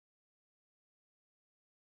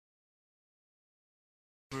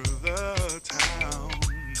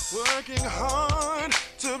Working hard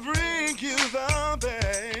to bring you the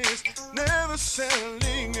best, never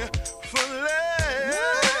settling for less.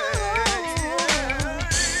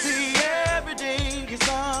 See, every day is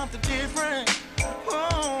something different.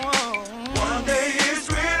 One day is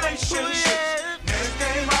relationships, next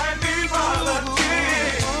day might be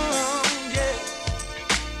politics.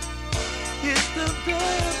 It's the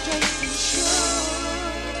Bill Jason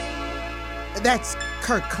Show. That's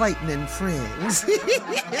Kirk Clayton and Friends.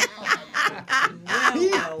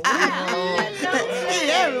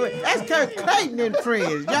 That's Kirk Clayton and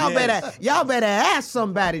Friends. Y'all better ask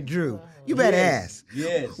somebody, Drew. You better ask.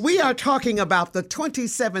 Yes. We are talking about the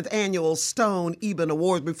 27th annual Stone Eben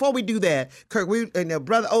Awards. Before we do that, Kirk,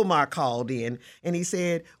 Brother Omar called in and he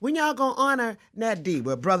said, when y'all gonna honor Nat D?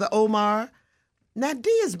 Well, Brother Omar, Nat D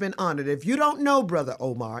has been honored. If you don't know Brother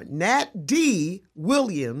Omar, Nat D.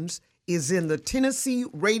 Williams is in the Tennessee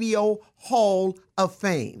Radio Hall of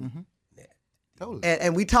Fame. Mm-hmm. Totally.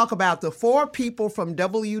 And we talk about the 4 people from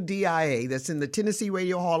WDIA that's in the Tennessee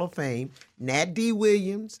Radio Hall of Fame: Nat D.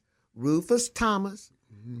 Williams, Rufus Thomas,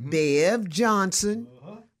 Bev Johnson,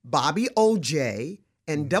 Bobby O.J.,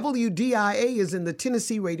 and WDIA is in the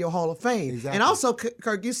Tennessee Radio Hall of Fame. Exactly. And also,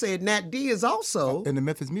 Kirk, you said Nat D is also in the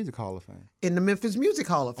Memphis Music Hall of Fame. in the Memphis Music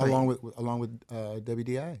Hall of Fame. Along with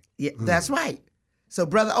WDIA. Yeah, that's right. So,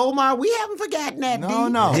 Brother Omar, we haven't forgotten Nat D.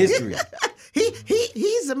 No. History.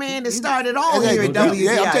 He's the man that started all here at WDIA.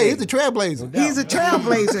 Yeah, I'm telling you, he's a trailblazer. He's a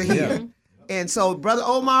trailblazer here. And so, Brother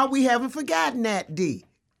Omar, we haven't forgotten Nat D.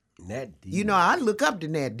 Nat D. You know, I look up to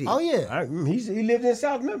Nat D. Oh, yeah. He lived in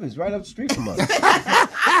South Memphis, right up the street from us.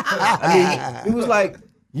 I mean, it was like,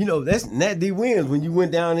 that's Nat D. Williams. When you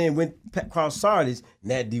went down there and went across Sardis,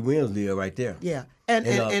 Nat D. Williams lived right there. Yeah. And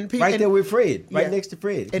people, right there with Fred, right Yeah. next to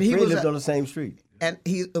Fred. And he Fred was lived on the same street. And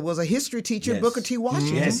he was a history teacher, Yes. Booker T.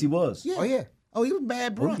 Washington. Yes, he was. Yeah. Oh, yeah. Oh, he was a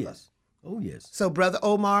bad Oh, brother. yes. Oh, yes. So, Brother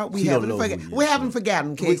Omar, we She don't haven't know who forgotten. he is, We haven't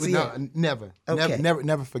forgotten, Casey. No, never. Okay.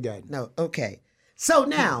 Never forgotten. No, okay. So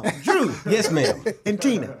now, Drew Yes, ma'am. and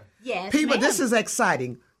Tina. Yes, People, ma'am. this is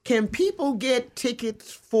exciting. Can people get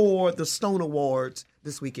tickets for the Stone Awards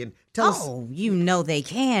this weekend? Tell us. Oh, you know they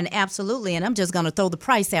can, absolutely. And I'm just going to throw the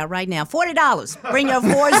price out right now. $40. Bring your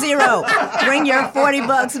 40. Bring your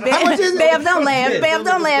 $40, Bev. Bev, don't laugh. Bev,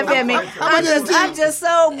 don't laugh at me. I'm just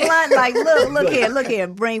so blunt. Like, look here.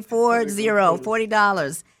 Bring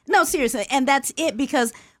 $40. No, seriously. And that's it,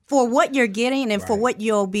 because for what you're getting and for what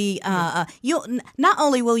you'll be, you'll not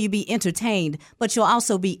only will you be entertained, but you'll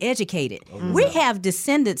also be educated. We have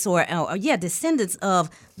descendants descendants of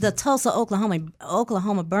the Tulsa,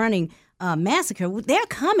 Oklahoma burning massacre. They're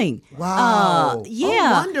coming. Wow. Yeah.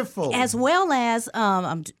 Oh, wonderful. As well as,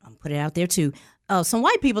 I'm putting it out there too, some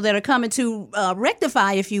white people that are coming to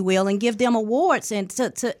rectify, if you will, and give them awards and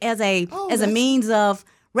as a means of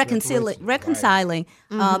reconciling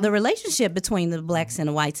the relationship between the blacks and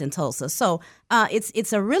the whites in Tulsa. So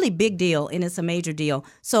it's a really big deal, and it's a major deal.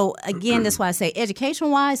 So again, that's why I say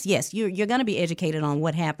education-wise, yes, you're going to be educated on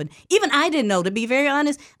what happened. Even I didn't know, to be very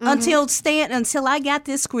honest, until I got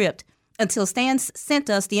this script. Until Stan sent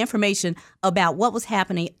us the information about what was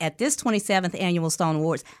happening at this 27th Annual Stone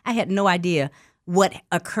Awards, I had no idea what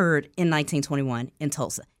occurred in 1921 in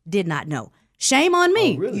Tulsa. Did not know. Shame on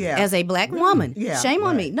me, really? Yeah. as a black woman. Yeah. Shame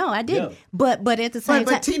on me. No, I didn't. Yeah. But at the same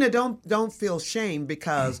But time, Tina, don't feel shame,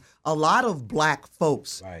 because a lot of black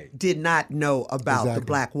folks did not know about the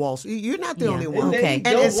Black Wall Street. You're not the only one. Okay.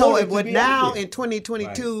 And so want it to but be now out there. in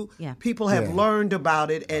 2022, Yeah. people have learned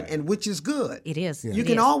about it, and which is good. it is. You It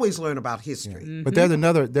can is. always learn about history. But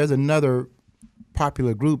there's another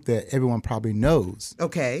popular group that everyone probably knows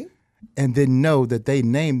Okay. and didn't know that they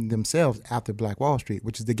named themselves after Black Wall Street,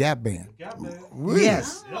 which is the Gap Band.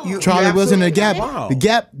 Yes. Charlie Wilson and the Gap. Wow. The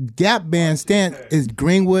Gap Band stand is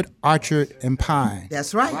Greenwood, Orchard, and Pine.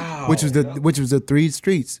 That's right. Which was the 3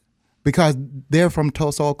 streets, because they're from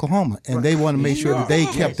Tulsa, Oklahoma, and they want to make sure that they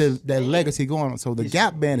kept their legacy going. So the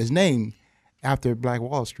Gap Band is named after Black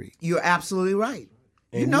Wall Street. You're absolutely right.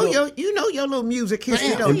 You know your little music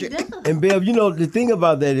history, don't you? And Bev, the thing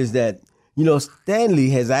about that is that, Stanley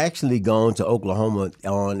has actually gone to Oklahoma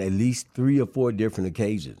on at least 3 or 4 different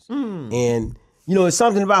occasions. And, it's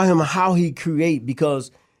something about him, how he create, because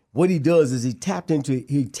what he does is he taps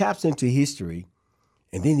into history,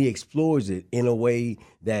 and then he explores it in a way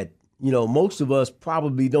that, most of us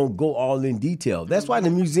probably don't go all in detail. That's why the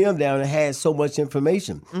museum down there has so much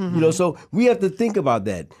information. So we have to think about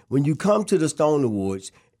that. When you come to the Stone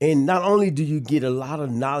Awards, and not only do you get a lot of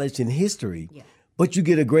knowledge in history, but you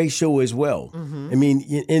get a great show as well. I mean,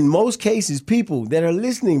 in most cases, people that are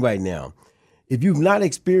listening right now, if you've not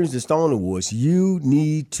experienced the Stone Awards, you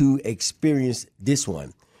need to experience this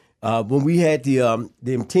one. when we had the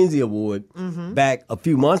McKenzie Award back a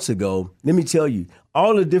few months ago, let me tell you,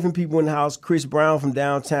 all the different people in the house, Chris Brown from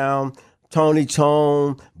downtown, Tony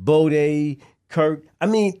Tone, Bode, Kirk. I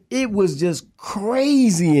mean, it was just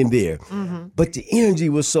crazy in there. But the energy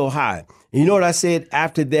was so high. And you know what I said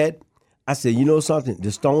after that? I said, you know something?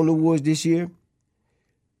 The Stone Awards this year,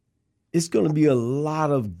 it's going to be a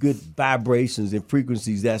lot of good vibrations and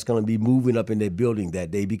frequencies that's going to be moving up in that building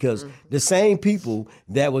that day because the same people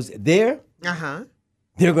that was there,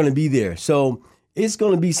 they're going to be there. So it's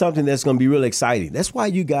going to be something that's going to be really exciting. That's why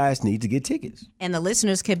you guys need to get tickets. And the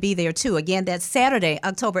listeners can be there, too. Again, that's Saturday,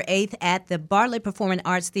 October 8th at the Bartlett Performing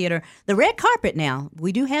Arts Theater. The red carpet now,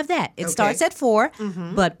 we do have that. It starts at 4,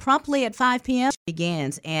 but promptly at 5 p.m.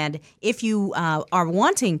 begins. And if you are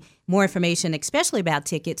wanting more information, especially about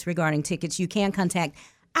tickets, regarding tickets, you can contact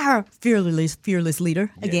our fearless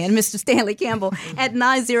leader, again, Mr. Stanley Campbell, at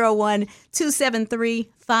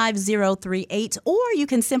 901-273-5038. Or you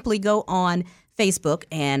can simply go on Facebook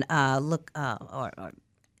and look the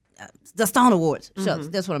Stone Awards. Shucks,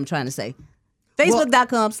 that's what I'm trying to say.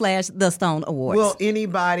 Facebook.com/The Stone Awards. Will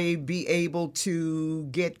anybody be able to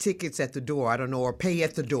get tickets at the door? I don't know, or pay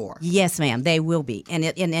at the door? Yes, ma'am, they will be, and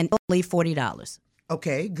only $40.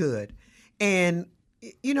 Okay, good. And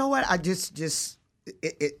you know what? I just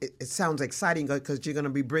it sounds exciting because you're going to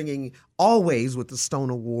be bringing always with the Stone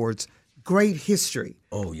Awards great history.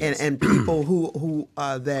 Oh yes, and people who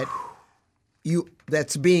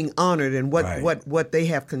that's being honored and what they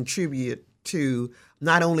have contributed to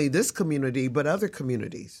not only this community but other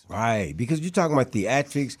communities. Right, because you're talking about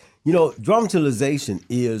theatrics. You know, dramatization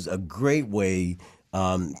is a great way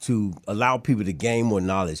to allow people to gain more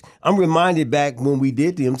knowledge. I'm reminded back when we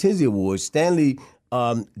did the McKenzie Awards, Stanley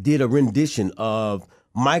did a rendition of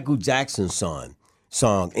Michael Jackson's song,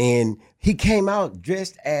 and he came out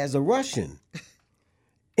dressed as a Russian.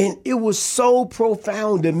 And it was so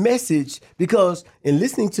profound, the message, because in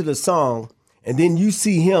listening to the song, and then you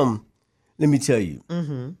see him, let me tell you,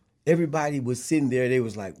 everybody was sitting there, they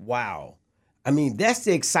was like, wow. I mean, that's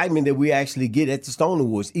the excitement that we actually get at the Stone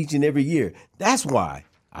Awards each and every year. That's why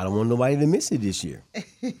I don't want nobody to miss it this year.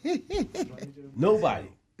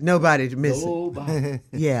 Nobody to miss it.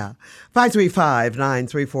 Yeah.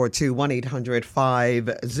 535-9342,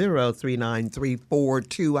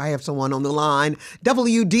 1-800-503-9342. I have someone on the line.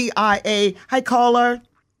 WDIA. Hi, caller.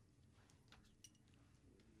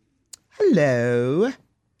 Hello.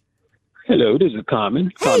 Hello, this is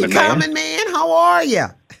Common. Hey, Common man. How are you?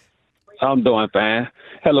 I'm doing fine.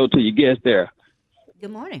 Hello to your guest there.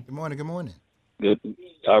 Good morning. Good morning. Good morning. Good.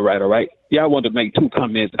 All right. Yeah, I wanted to make 2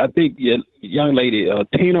 comments. I think your young lady,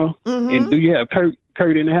 Tina, and do you have Kurt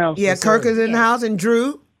in the house? Yeah, Kirk is in the house, and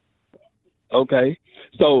Drew. Okay.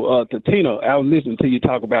 So, to Tina, I was listening to you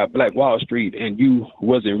talk about Black Wall Street, and you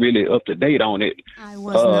wasn't really up to date on it. I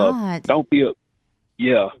was not. Don't feel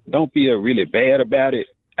really bad about it.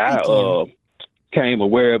 I came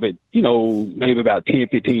aware of it, maybe about 10,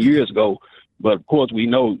 15 years ago. But, of course, we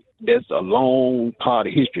know that's a long part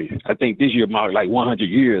of history. I think this year marked like 100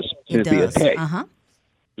 years since the attack.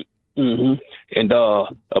 And,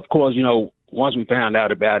 of course, once we found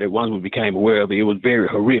out about it, once we became aware of it, it was very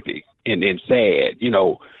horrific and sad,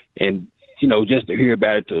 and, just to hear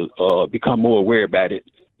about it, to become more aware about it,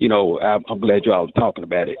 I'm glad you all were talking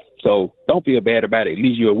about it. So don't feel bad about it. At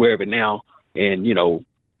least you're aware of it now. And,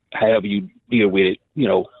 however you deal with it,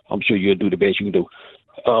 I'm sure you'll do the best you can do.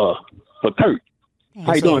 For Kurt,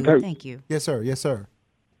 how you doing, Kurt? Thank you. Yes, sir.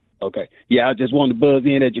 Okay. Yeah, I just wanted to buzz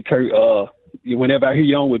in at you, Kurt. Whenever I hear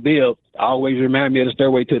you on with Bill, I always remind me of the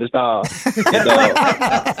Stairway to the Stars.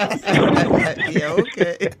 Yeah,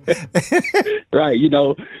 okay. Right, you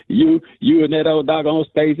and that old doggone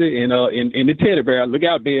Stacy and the teddy bear. Look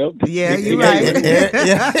out, Bill. Yeah, you're right.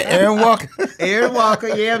 Aaron Walker.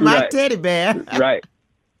 Yeah, my teddy bear. Right.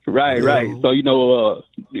 So,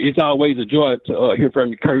 it's always a joy to hear from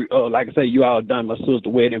you, Kurt. Like I say, you all done my sister's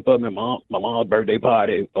wedding for me, my mom's birthday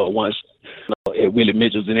party once at Willie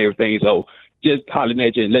Mitchell's and everything. So just hollering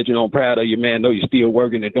at you and let you know I'm proud of you, man. Know you're still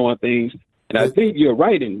working and doing things. And I think you're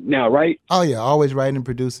writing now, right? Oh, yeah, always writing and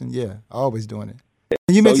producing. Yeah, always doing it.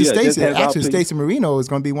 And you mentioned Stacey. Actually, Stacey Marino is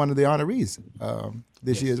going to be one of the honorees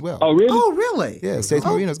this year as well. Oh, really? Oh, really? Yeah, Stacey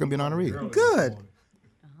Marino is going to be an honoree. Good.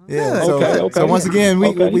 Yeah. Good. So once again,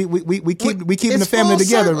 we keeping the family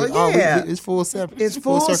together. Yeah. It's full circle. It's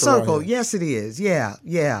full circle. Yes, it is. Yeah.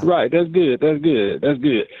 Right. That's good.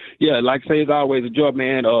 Yeah. Like I say, it's always a joy,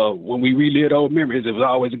 man. When we relive old memories, it was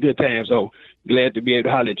always a good time. So glad to be able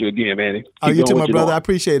to holler at you again, man. You too, my brother. I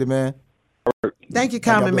appreciate it, man. work. Thank you,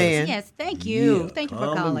 Common Man. Yes, thank you. Yeah, Thank you for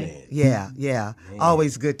common calling. man. Yeah.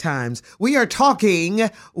 Always good times. We are talking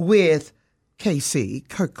with KC.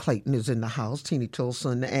 Kirk Clayton is in the house, Teeny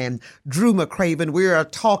Tilton, and Drew McCraven. We are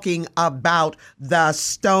talking about the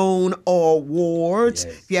Stone Awards.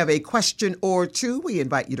 Yes. If you have a question or two, we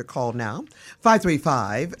invite you to call now.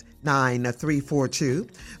 535-9342.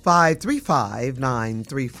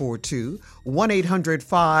 535-9342.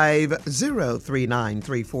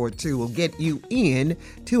 1-800-503-9342 will get you in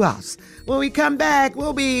to us. When we come back,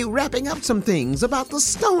 we'll be wrapping up some things about the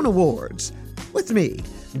Stone Awards with me,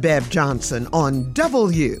 Bev Johnson, on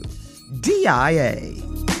WDIA.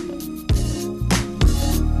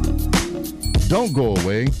 Don't go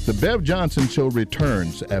away. The Bev Johnson Show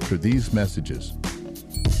returns after these messages.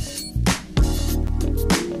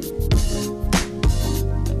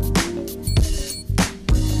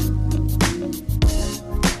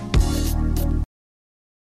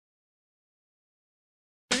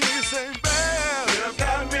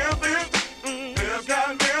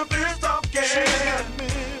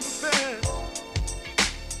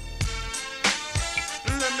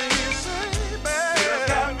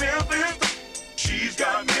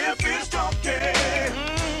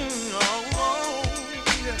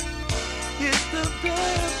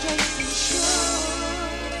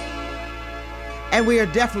 And we are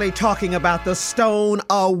definitely talking about the Stone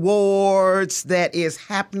Awards that is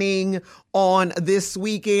happening on this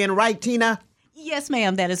weekend, right, Tina? Yes,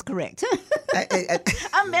 ma'am, that is correct.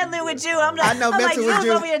 I'm meddling with you. I'm like, messing with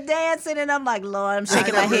you. over here dancing, and I'm like, Lord, I'm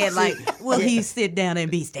shaking my head like, will he sit down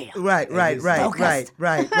and be still? Right. Focused.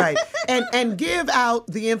 And give out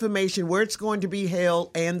the information where it's going to be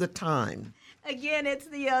held and the time. Again, it's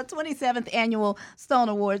the 27th Annual Stone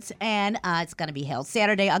Awards, and it's going to be held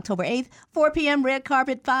Saturday, October 8th, 4 p.m., red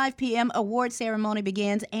carpet, 5 p.m., award ceremony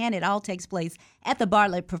begins, and it all takes place at the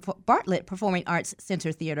Bartlett Performing Arts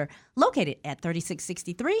Center Theater, located at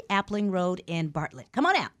 3663 Appling Road in Bartlett. Come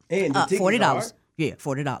on out. And the tickets $40. are? Yeah,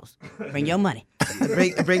 $40. Bring your money.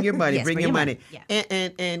 Bring your money. Yes, bring your money. Yeah.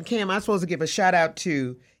 And Cam, I'm supposed to give a shout out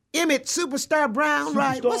to Emmett Superstar Brown,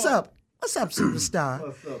 right? What's up? What's up, Superstar?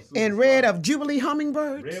 What's up, Superstar? And Red of Jubilee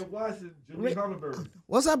Hummingbirds. Red Washington, Jubilee Hummingbird.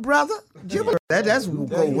 What's up, brother? Jubilee. That's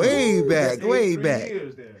go way back, way 3 back.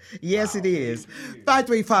 years there. Yes, it is.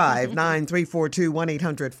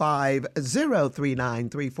 535-9342,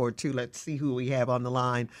 1-800-503-9342. Let's see who we have on the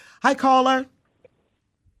line. Hi, caller.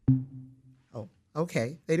 Oh,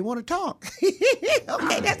 okay. They didn't want to talk.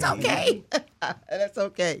 Okay, that's okay. That's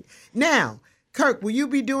okay. Now, Kirk, will you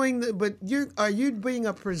be doing are you being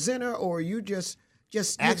a presenter, or are you just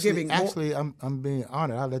giving more? Actually, I'm being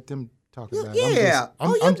honored. I'll let them talk about Yeah.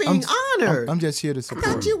 it. You're being honored. I'm just here to I support.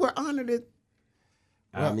 thought you were honored at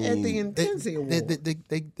I mean, the Intensi Award.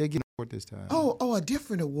 They get an award this time. Oh, a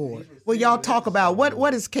different award. Well, y'all talk about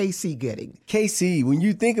what is KC getting? KC, when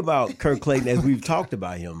you think about Kirk Clayton, as we've talked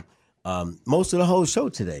about him, most of the whole show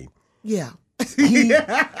today, Yeah.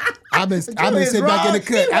 I've been sitting back in the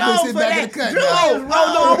cut. I've been sitting back in the cut. no,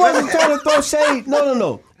 I wasn't trying to throw shade.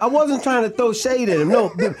 No. I wasn't trying to throw shade at him.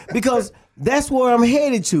 No, because that's where I'm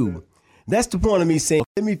headed to. That's the point of me saying,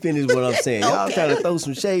 let me finish what I'm saying. Y'all trying to throw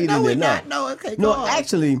some shade in there. Okay, No, go on.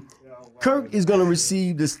 actually, Kirk is going to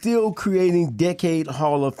receive the Still Creating Decade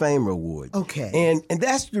Hall of Fame Award. Okay. And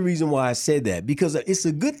that's the reason why I said that, because it's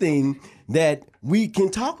a good thing that we can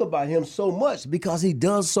talk about him so much, because he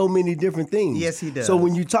does so many different things. Yes, he does. So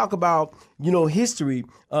when you talk about, history,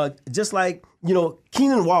 just like,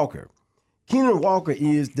 Keenan Walker. Keenan Walker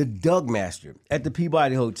is the Doug Master at the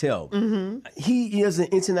Peabody Hotel. Mm-hmm. He is an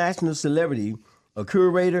international celebrity, a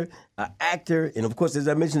curator, an actor, and of course, as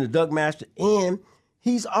I mentioned, the Doug Master, and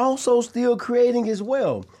he's also still creating as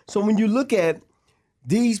well. So when you look at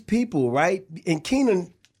these people, right, and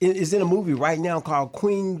Keenan is in a movie right now called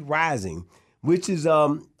Queen Rising, which is,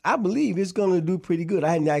 I believe it's going to do pretty good. I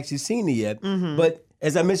hadn't actually seen it yet. Mm-hmm. But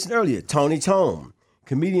as I mentioned earlier, Tony Tome,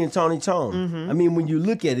 comedian Tony Tome. Mm-hmm. I mean, when you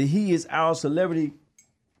look at it, he is our celebrity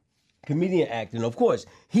comedian actor. And of course,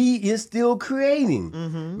 he is still creating.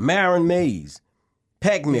 Mm-hmm. Marin Mays,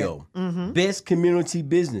 Pac Mill, Best Community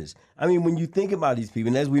Business. I mean, when you think about these people,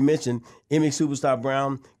 and as we mentioned, Emmy Superstar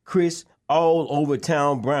Brown, Chris All Over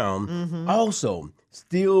Town Brown, also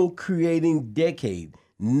still creating decade.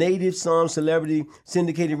 Native Son celebrity,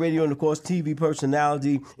 syndicated radio, and of course TV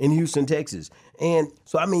personality in Houston, Texas. And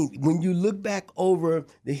so, I mean, when you look back over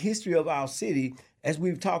the history of our city, as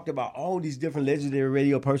we've talked about all these different legendary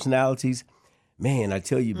radio personalities, man, I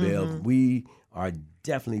tell you, Bev, we are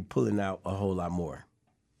definitely pulling out a whole lot more.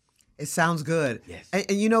 It sounds good. Yes.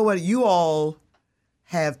 And you know what? You all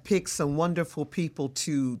have picked some wonderful people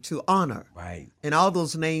to honor. Right. And all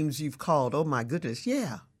those names you've called, oh my goodness,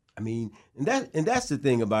 yeah. I mean, and that's the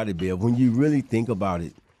thing about it, Bill. When you really think about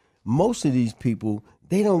it, most of these people,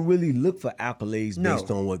 they don't really look for accolades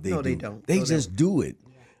based on what they do. No, they don't. They just do it.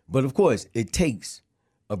 But of course, it takes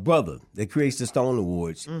a brother that creates the Stone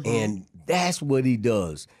Awards, and that's what he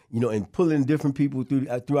does. And pulling different people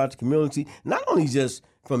throughout the community, not only just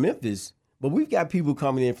from Memphis, but we've got people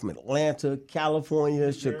coming in from Atlanta,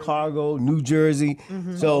 California, Chicago, New Jersey,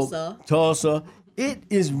 so Tulsa. It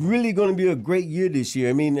is really going to be a great year this year.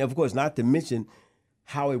 I mean, of course, not to mention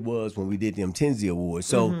how it was when we did the Mtenzi Awards.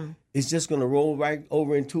 So it's just going to roll right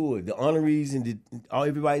over into it. The honorees and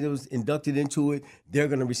everybody that was inducted into it, they're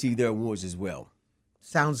going to receive their awards as well.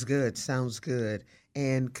 Sounds good. Sounds good.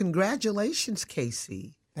 And congratulations,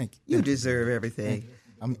 Casey. Thank you. You deserve everything.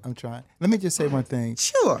 I'm trying. Let me just say one thing.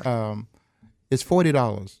 Sure. It's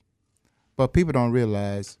 $40, but people don't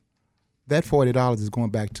realize that $40 is going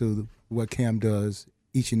back to what Cam does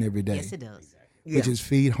each and every day. Yes, it does. Which is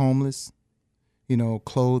feed homeless,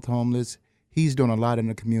 clothe homeless. He's doing a lot in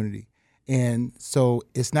the community. And so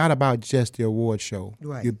it's not about just the award show.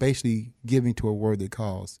 Right. You're basically giving to a worthy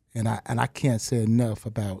cause. And I can't say enough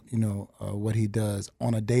about, what he does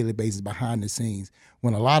on a daily basis behind the scenes.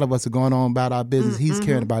 When a lot of us are going on about our business, he's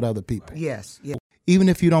caring about other people. Yes. Yeah. Even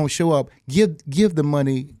if you don't show up, give the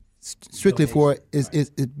money strictly for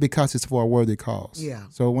it because it's for a worthy cause. Yeah.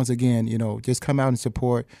 So once again, just come out and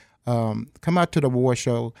support. Come out to the award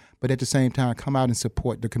show, but at the same time, come out and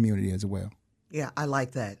support the community as well. Yeah, I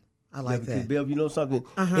like that. I like that. Bill, you know something?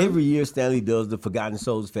 Every year Stanley does the Forgotten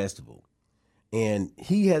Souls Festival. And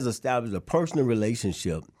he has established a personal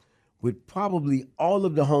relationship with probably all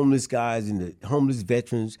of the homeless guys and the homeless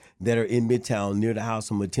veterans that are in Midtown near the house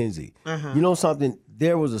of Mtenzi. You know something?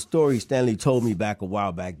 There was a story Stanley told me back a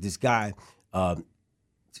while back. This guy,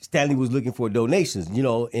 Stanley was looking for donations,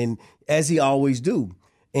 and as he always do.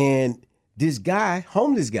 And this guy,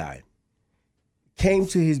 homeless guy, came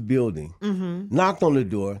to his building, knocked on the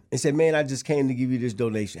door, and said, "Man, I just came to give you this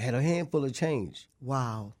donation." Had a handful of change.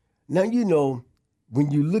 Wow. Now,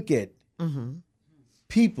 when you look at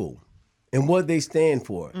people and what they stand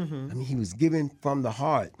for, I mean, he was giving from the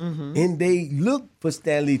heart. And they look for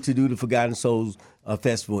Stanley to do the Forgotten Souls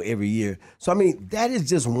Festival every year. So, I mean, that is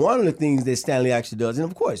just one of the things that Stanley actually does. And,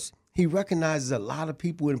 of course, he recognizes a lot of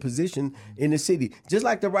people in position in the city, just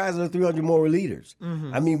like the rise of the 300 Moral Leaders.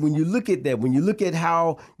 I mean, when you look at that, when you look at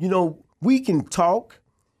how, we can talk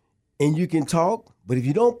and you can talk, but if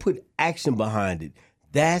you don't put action behind it,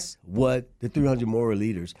 that's what the 300 Moral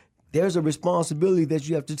Leaders, there's a responsibility that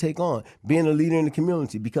you have to take on, being a leader in the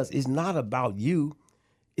community, because it's not about you,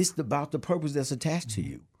 it's about the purpose that's attached to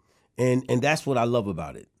you. And that's what I love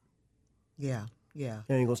about it. Yeah. Yeah.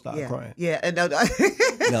 I ain't gonna stop crying. Yeah, and No,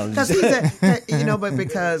 because but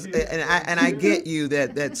because and I get you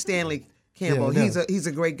that Stanley Campbell, he's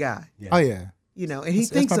a great guy. Yeah. Oh yeah. And he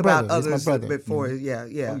thinks about others before.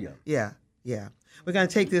 Mm-hmm. Yeah. We're gonna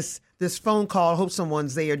take this phone call. Hope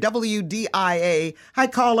someone's there. WDIA. Hi,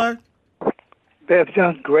 caller. Bev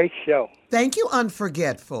Johnson, great show. Thank you,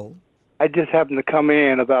 Unforgetful. I just happened to come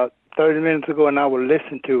in about 30 minutes ago, and I was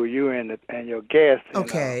listening to you and your guest.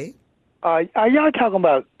 Okay. Are y'all talking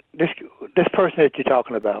about this person that you're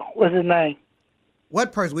talking about? What's his name?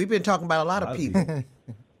 What person? We've been talking about a lot of people.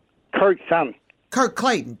 Kirk something. Kirk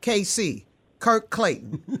Clayton, KC. Kirk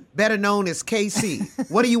Clayton, better known as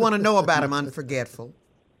KC. What do you want to know about him, Unforgetful?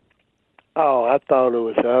 Oh, I thought it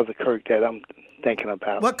was the other Kirk that I'm thinking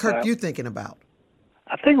about. What Kirk you thinking about?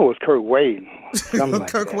 I think it was Kirk Wade.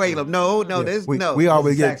 Kirk Whalum. No, there's no. We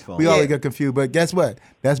always get confused, but guess what?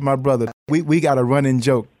 That's my brother. We got a running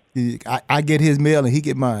joke. I get his mail and he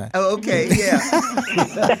get mine. Oh, okay, yeah.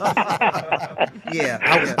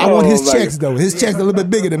 I want his checks though. His checks are a little bit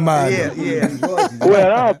bigger than mine. Yeah.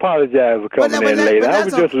 Well, I apologize for coming in late. I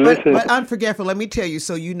was just listening. But Unforgetful, let me tell you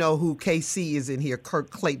so you know who KC is in here, Kirk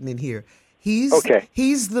Clayton in here. He's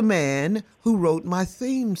the man who wrote my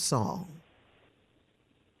theme song.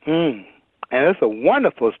 And it's a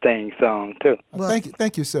wonderful theme song too. Well,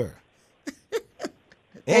 thank you, sir.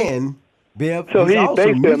 And Bev, so he's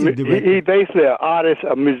basically an artist,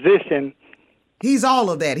 a musician. He's all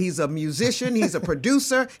of that. He's a musician. He's a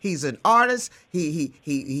producer. He's an artist.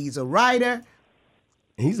 He's a writer.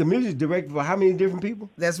 And he's a music director for how many different people?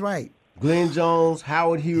 That's right. Glenn Jones,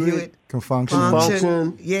 Howard Hewitt.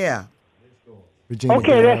 Confunction. Yeah. Virginia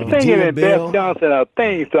okay, that's singing in Beth Johnson a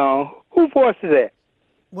theme song. Who voices that?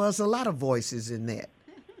 Well, there's a lot of voices in that.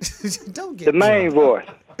 Don't get the main voice.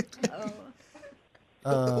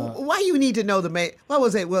 Why you need to know the man? What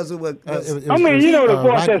was it? Was it? I mean, you know the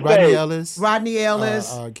voice that Rodney say. Ellis, Rodney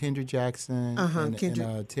Ellis, Kendrick Jackson, and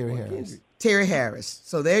Terry Harris. Terry Harris.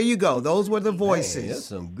 So there you go. Those were the voices. Man, that's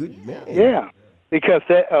some good man. Yeah, because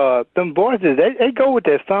them voices, they go with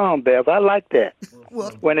that song, Bev. I like that.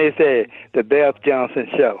 Well, When they say the Bev Johnson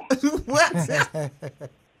Show. what?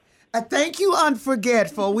 Thank you,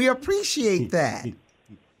 Unforgetful. We appreciate that.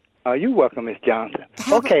 You're welcome, Miss Johnson.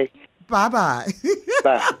 Okay, Bye-bye.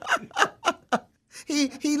 bye.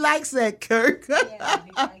 He likes that, Kirk.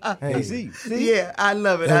 Hey, See? Yeah, I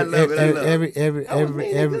love it. I love it.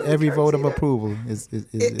 Every vote of approval is It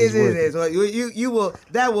worth is. Well, you will.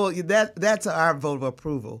 That's our vote of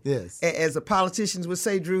approval. Yes. As the politicians would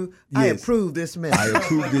say, Drew, I Yes. approve this message. I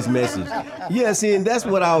approve this message. Yeah, see, and that's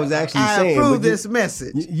what I was actually I saying. approve But this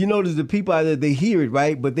message. You notice the people out there, they hear it,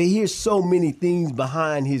 right? But they hear so many things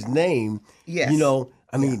behind his name. Yes. You know,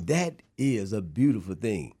 I mean, that is a beautiful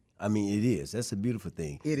thing. I mean, it is. That's a beautiful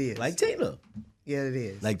thing. It is. Like Tina. Yeah, it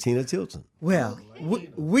is. Like Tina Tilton. Well,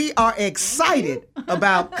 we are excited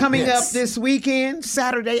about coming up this weekend,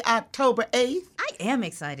 Saturday, October 8th. I am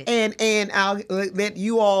excited. And I'll let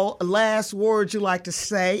you all last words you like to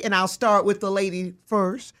say, and I'll start with the lady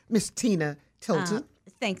first, Miss Tina Tilton.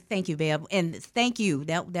 Thank you, Bev, and thank you.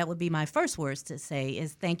 That would be my first words to say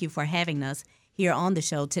is thank you for having us here on the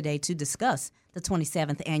show today to discuss the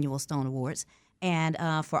 27th Annual Stone Awards. And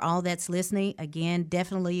for all that's listening, again,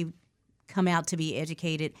 definitely come out to be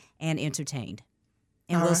educated and entertained.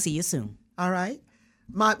 And All we'll right. see you soon. All right.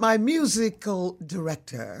 My musical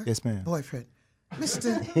director, Yes, ma'am. boyfriend,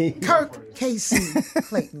 Mr. Kirk Casey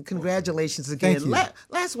Clayton. Congratulations again. Thank you.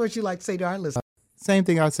 Last words you like to say to our listeners. Same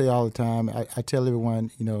thing I say all the time. I tell everyone,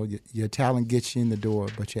 you know, your talent gets you in the door,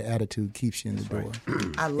 but your attitude keeps you in the door.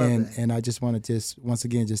 I love that. And I just want to once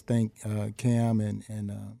again thank Cam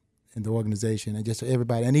and the organization and just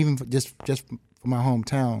everybody, and even just for my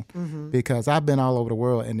hometown, because I've been all over the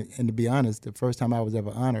world, and to be honest, the first time I was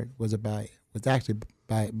ever honored was actually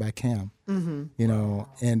by Cam, you know,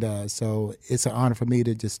 and so it's an honor for me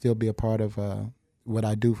to just still be a part of what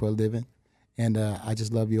I do for a living. And I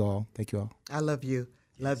just love you all. Thank you all. I love you.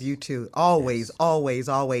 Love you too. Always, always,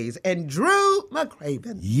 always. And Drew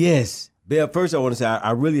McCraven. Yes. Bev, first I want to say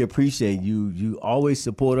I really appreciate you. You always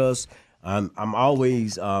support us. I'm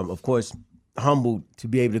always, of course, humbled to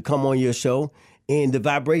be able to come on your show. And the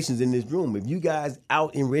vibrations in this room, if you guys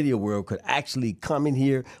out in radio world could actually come in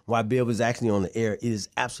here while Bev is actually on the air, it is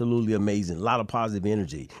absolutely amazing. A lot of positive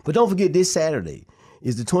energy. But don't forget, this Saturday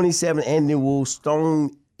is the 27th Annual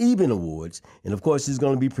Stone Eben Awards. And of course, it's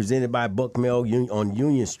going to be presented by Buckmel on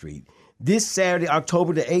Union Street. This Saturday,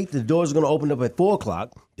 October the 8th, the doors are going to open up at 4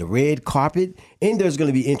 o'clock, the red carpet, and there's going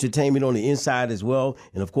to be entertainment on the inside as well.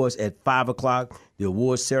 And of course, at 5 o'clock, the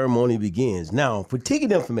awards ceremony begins. Now, for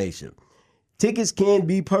ticket information, tickets can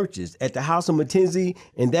be purchased at the House of Mackenzie,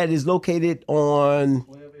 and that is located on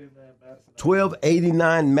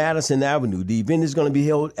 1289 Madison Avenue. The event is going to be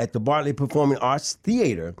held at the Bartlett Performing Arts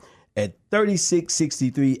Theater at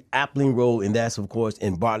 3663 Appling Road, and that's, of course,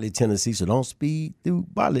 in Bartlett, Tennessee. So don't speed through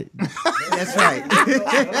Bartlett. That's right.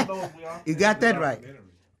 You got that right.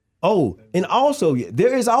 Oh, and also,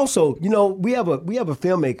 there is also, you know, we have a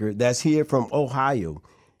filmmaker that's here from Ohio,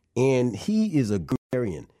 and he is a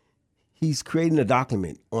Gregarian. He's creating a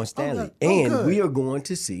document on Stanley, and good. we are going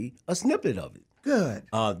to see a snippet of it. Good.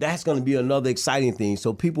 That's going to be another exciting thing.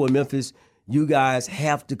 So people in Memphis, you guys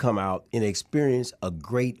have to come out and experience a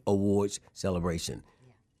great awards celebration.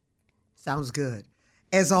 Sounds good.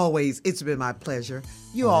 As always, it's been my pleasure.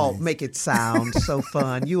 You all make it sound so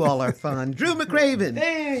fun. You all are fun. Drew McCraven.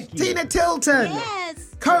 Thank you. Tina Tilton.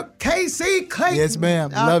 Yes. Kirk Casey Clayton. Yes, ma'am.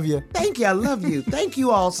 Love you. Thank you. I love you. Thank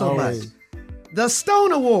you all so Always. much. The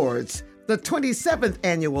Stone Awards, the 27th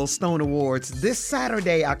Annual Stone Awards, this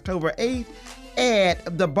Saturday, October 8th,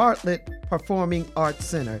 at the Bartlett Performing Arts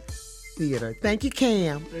Center Theater. Thank you,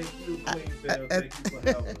 Cam. Thank you, Queen Bell. Thank you for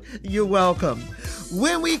having us. You're welcome.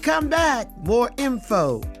 When we come back, more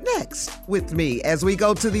info next with me as we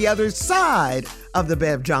go to the other side of the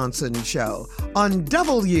Bev Johnson Show on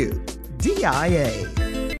WDIA.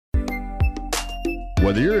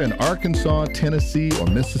 Whether you're in Arkansas, Tennessee, or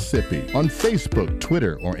Mississippi, on Facebook,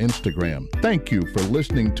 Twitter, or Instagram, thank you for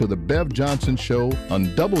listening to The Bev Johnson Show on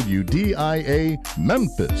WDIA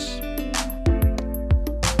Memphis.